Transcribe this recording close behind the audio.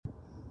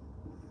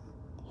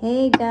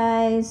Hey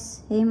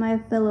guys, hey my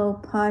fellow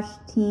posh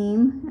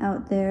team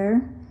out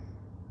there.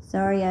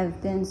 Sorry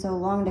I've been so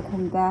long to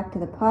come back to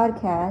the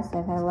podcast.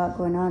 I've had a lot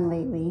going on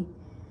lately.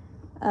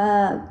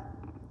 I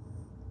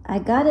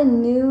got a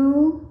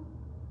new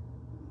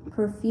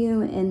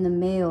perfume in the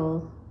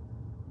mail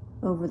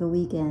over the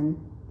weekend.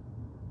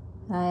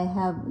 I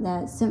have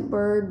that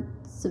Scentbird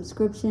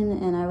subscription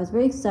and I was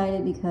very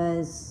excited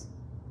because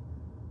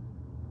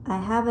I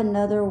have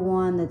another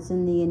one that's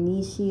in the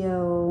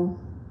Initio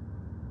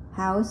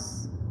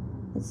house.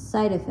 It's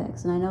Side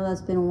Effects, and I know that's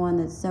been one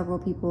that several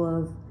people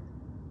of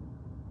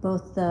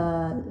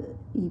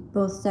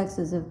both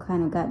sexes have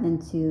kind of gotten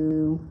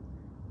into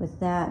with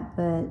that.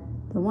 But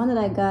the one that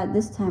I got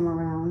this time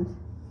around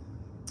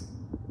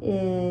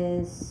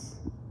is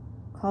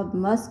called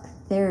Musk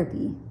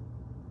Therapy,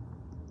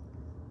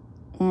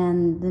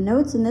 and the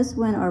notes in this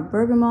one are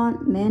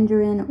bergamot,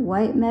 mandarin,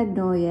 white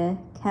magnolia,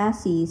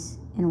 cassis,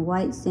 and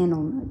white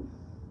sandalwood.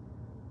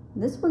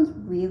 This one's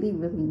really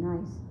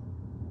nice.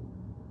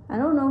 I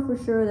don't know for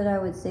sure that I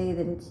would say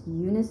that it's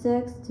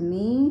unisex. To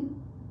me,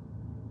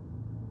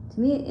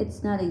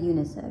 it's not a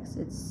unisex.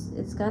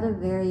 It's got a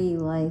very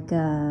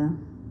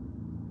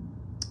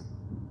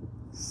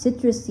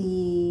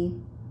citrusy,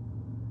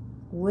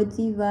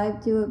 woodsy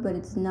vibe to it, but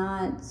it's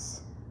not.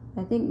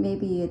 I think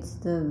maybe it's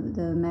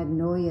the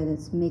magnolia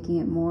that's making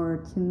it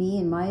more, to me,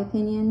 in my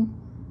opinion,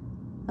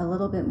 a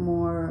little bit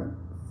more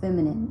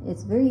feminine.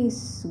 It's very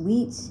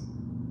sweet.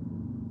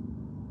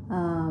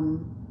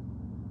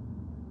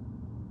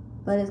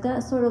 But it's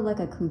got sort of like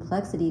a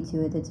complexity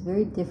to it that's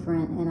very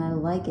different, and I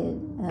like it.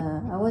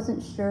 I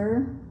wasn't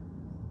sure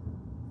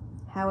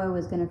how I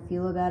was going to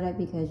feel about it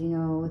because,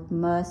 with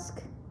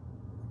Musk,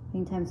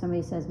 anytime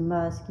somebody says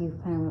Musk, you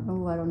kind of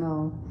go, I don't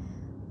know.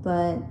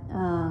 But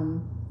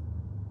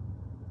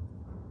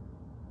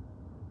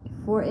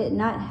for it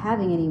not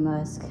having any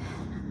musk,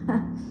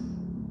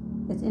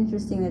 it's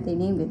interesting that they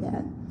named it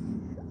that.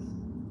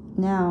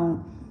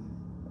 Now,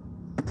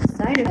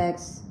 side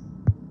effects,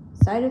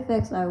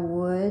 I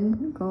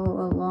would go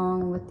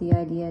along with the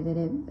idea that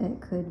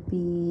it could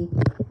be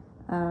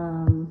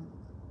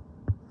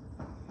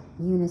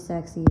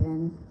unisex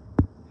even.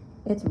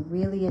 It's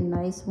really a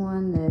nice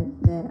one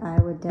that I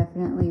would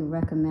definitely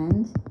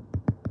recommend.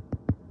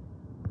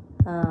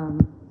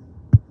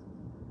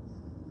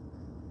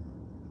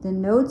 The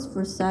notes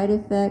for Side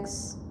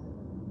Effects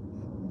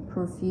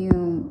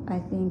perfume, I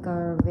think,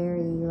 are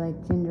very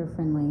gender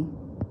friendly.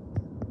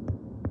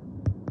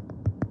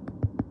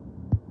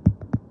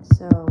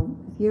 So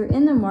if you're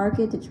in the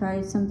market to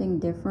try something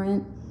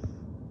different,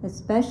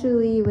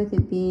 especially with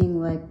it being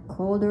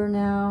colder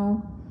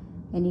now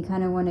and you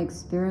kind of want to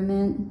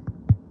experiment,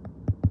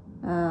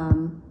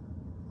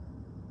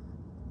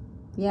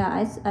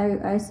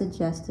 I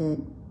suggest it.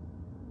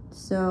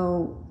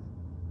 So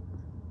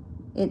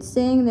it's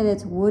saying that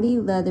it's woody,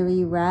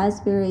 leathery,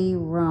 raspberry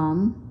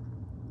rum,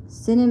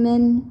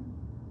 cinnamon,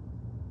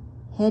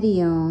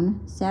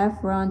 hedione,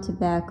 saffron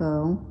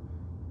tobacco,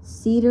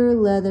 cedar,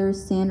 leather,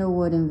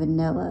 sandalwood, and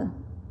vanilla.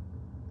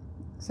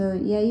 So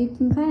yeah, you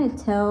can kind of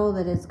tell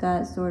that it's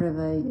got sort of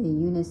a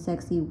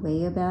unisexy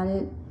way about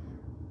it,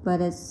 but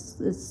it's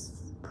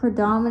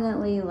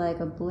predominantly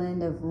a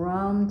blend of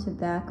rum,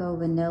 tobacco,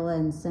 vanilla,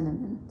 and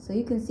cinnamon. So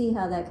you can see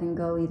how that can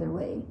go either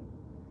way.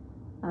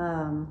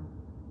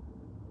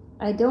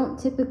 I don't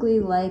typically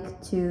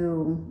like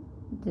to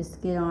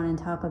just get on and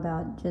talk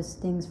about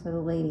just things for the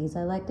ladies.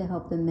 I like to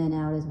help the men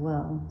out as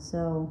well.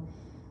 So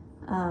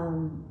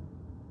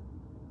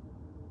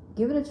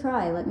give it a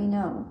try. Let me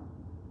know.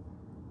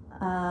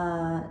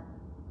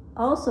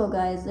 Also,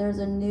 guys, there's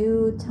a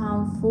new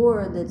Tom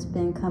Ford that's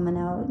been coming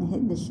out and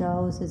hitting the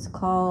shelves. It's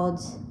called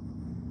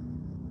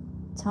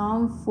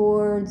Tom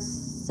Ford's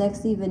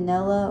Sexy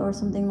Vanilla or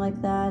something like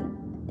that.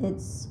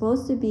 It's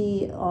supposed to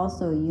be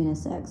also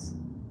unisex.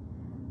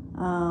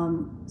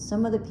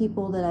 Some of the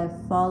people that I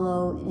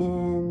follow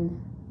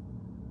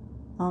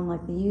on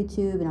the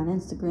YouTube and on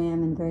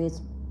Instagram and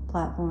various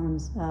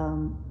platforms,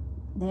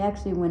 they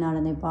actually went out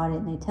and they bought it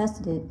and they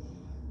tested it,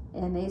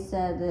 and they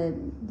said that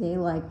they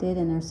liked it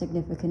and their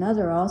significant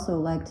other also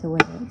liked to wear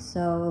it.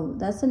 So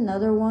that's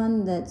another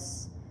one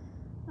that's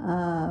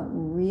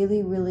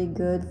really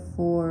good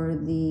for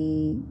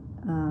the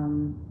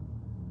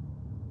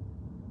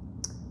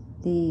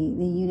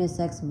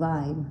unisex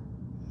vibe.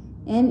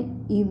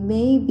 And you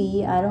may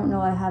be, I don't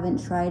know, I haven't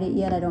tried it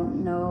yet, I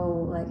don't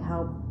know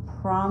how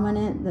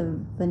prominent the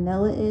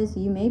vanilla is.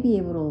 You may be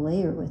able to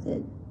layer with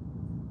it,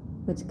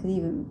 which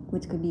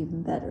could be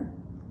even better.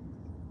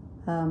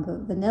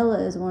 But vanilla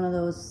is one of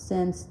those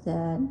scents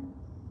that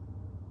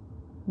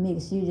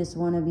makes you just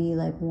want to be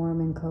warm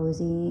and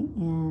cozy,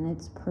 and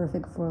it's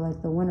perfect for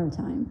the winter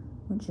time,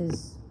 which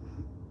is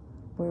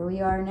where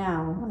we are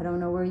now. I don't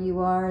know where you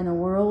are in the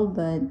world,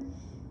 but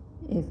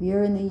if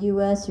you're in the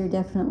U.S., you're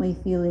definitely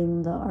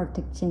feeling the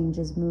Arctic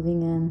changes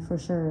moving in for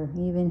sure.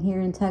 Even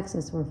here in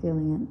Texas, we're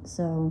feeling it.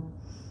 So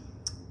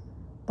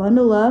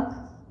bundle up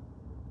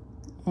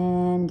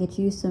and get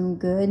you some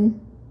good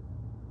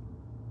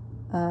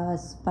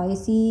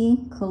spicy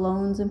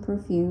colognes and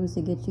perfumes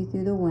to get you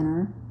through the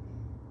winter.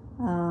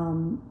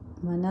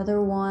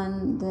 Another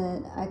one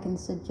that I can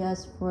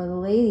suggest for the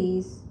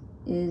ladies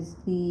is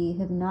the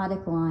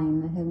hypnotic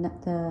line,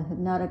 the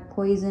hypnotic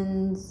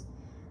poisons,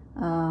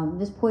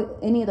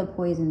 any of the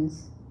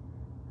poisons,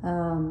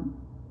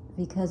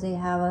 because they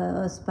have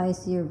a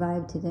spicier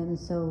vibe to them.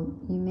 So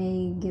you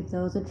may give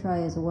those a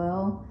try as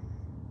well.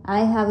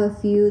 I have a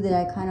few that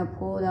I kind of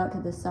pulled out to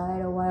the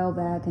side a while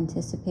back,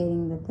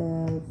 anticipating that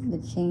the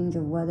change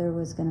of weather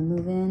was going to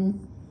move in,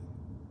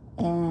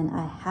 and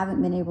I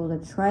haven't been able to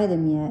try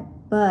them yet.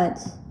 But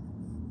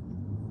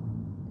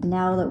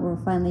now that we're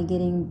finally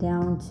getting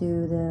down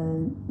to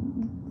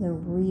the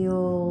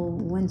real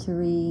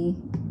wintry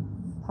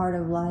part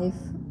of life,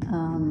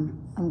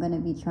 I'm going to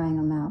be trying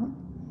them out.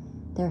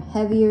 They're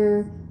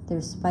heavier,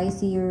 they're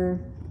spicier,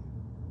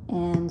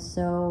 and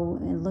so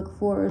I look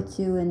forward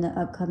to, in the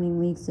upcoming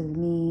weeks, of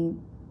me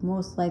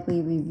most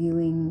likely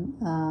reviewing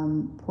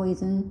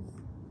Poison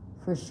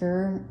for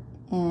sure,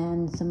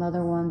 and some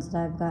other ones that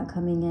I've got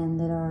coming in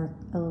that are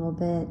a little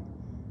bit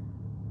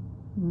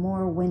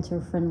more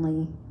winter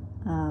friendly.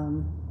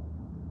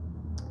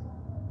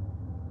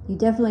 You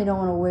definitely don't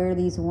want to wear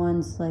these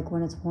ones like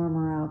when it's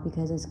warmer out,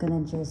 because it's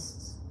going to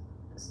just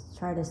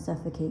try to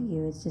suffocate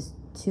you. It's just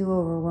too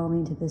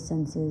overwhelming to the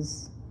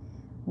senses.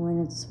 When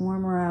it's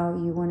warmer out,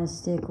 you want to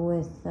stick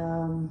with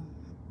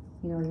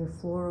your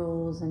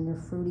florals and your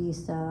fruity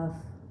stuff.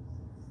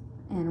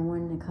 And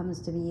when it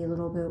comes to be a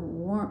little bit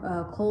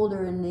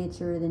colder in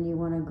nature, then you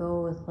want to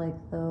go with like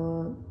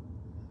the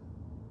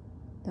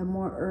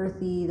more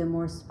earthy, the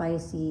more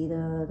spicy,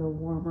 the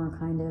warmer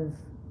kind of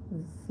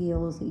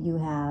feels that you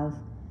have.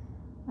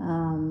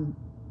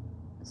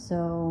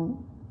 So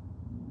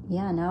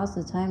yeah, now's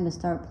the time to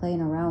start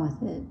playing around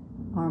with it.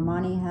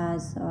 Armani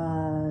has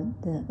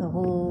the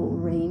whole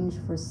range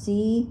for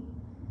C.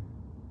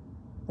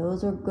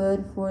 Those are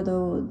good for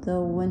the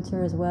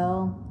winter as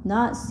well.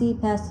 Not C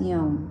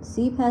Passion.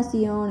 C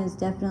Passion is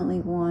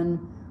definitely one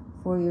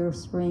for your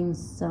spring,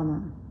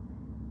 summer,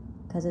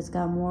 because it's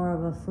got more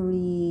of a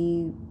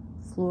fruity,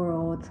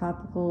 floral,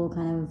 tropical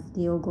kind of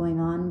deal going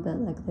on. But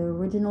like the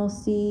original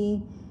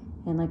C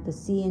and like the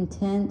C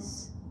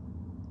Intense,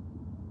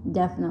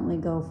 definitely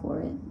go for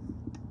it.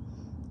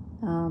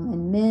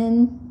 And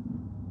men,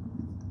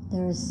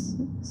 there's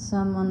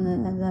some on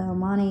the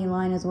Armani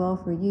line as well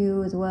for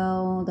you as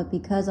well. The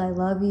Because I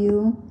Love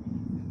You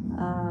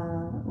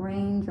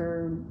range,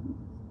 or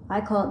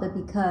I call it the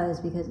because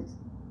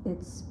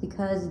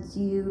it's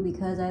you,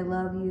 because I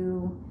love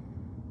you.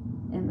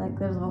 And like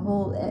there's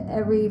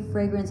every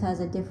fragrance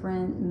has a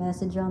different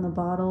message on the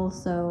bottle.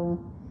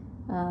 So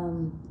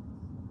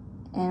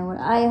and what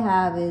I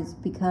have is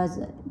because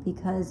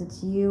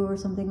it's you, or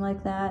something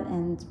like that,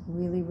 and it's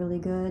really, really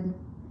good,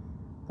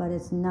 but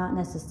it's not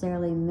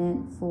necessarily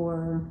meant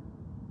for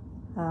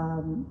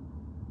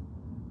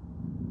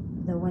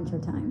the winter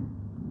time.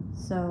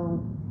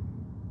 So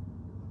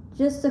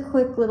just a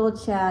quick little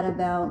chat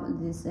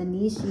about this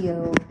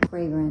Initio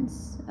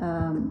fragrance.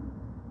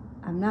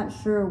 I'm not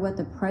sure what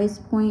the price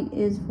point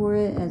is for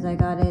it, as I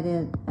got it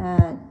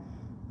at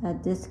a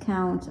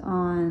discount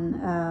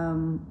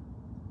on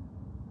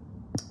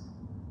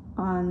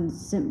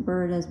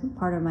Scentbird as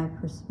part of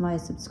my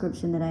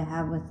subscription that I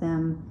have with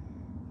them.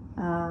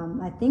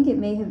 I think it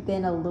may have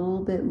been a little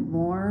bit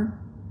more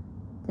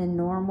than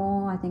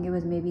normal. I think it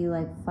was maybe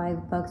like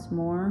 $5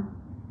 more,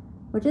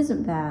 which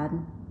isn't bad.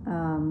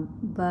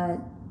 But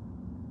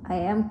I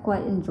am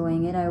quite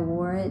enjoying it. I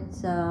wore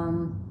it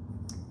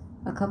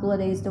a couple of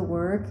days to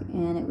work,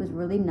 and it was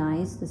really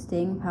nice. The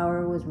staying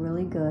power was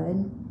really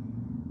good,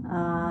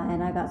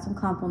 and I got some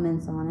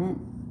compliments on it.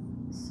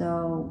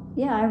 So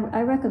yeah,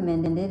 I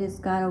recommend it. It's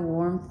got a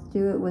warmth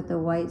to it with the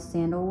white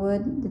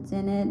sandalwood that's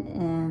in it,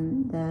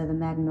 and the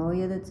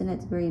magnolia that's in it.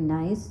 It's very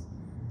nice.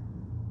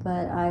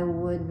 But I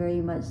would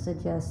very much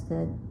suggest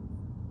that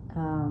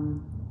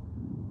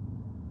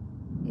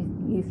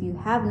if you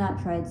have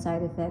not tried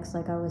Side Effects,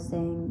 like I was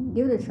saying,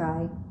 give it a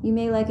try. You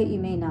may like it, you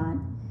may not.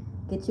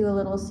 Get you a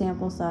little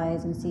sample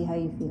size and see how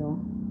you feel.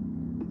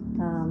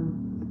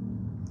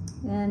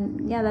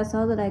 And yeah, that's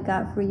all that I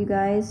got for you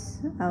guys.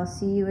 I'll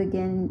see you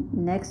again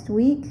next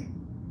week.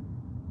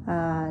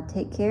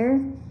 Take care.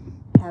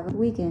 Have a good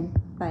weekend.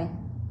 Bye.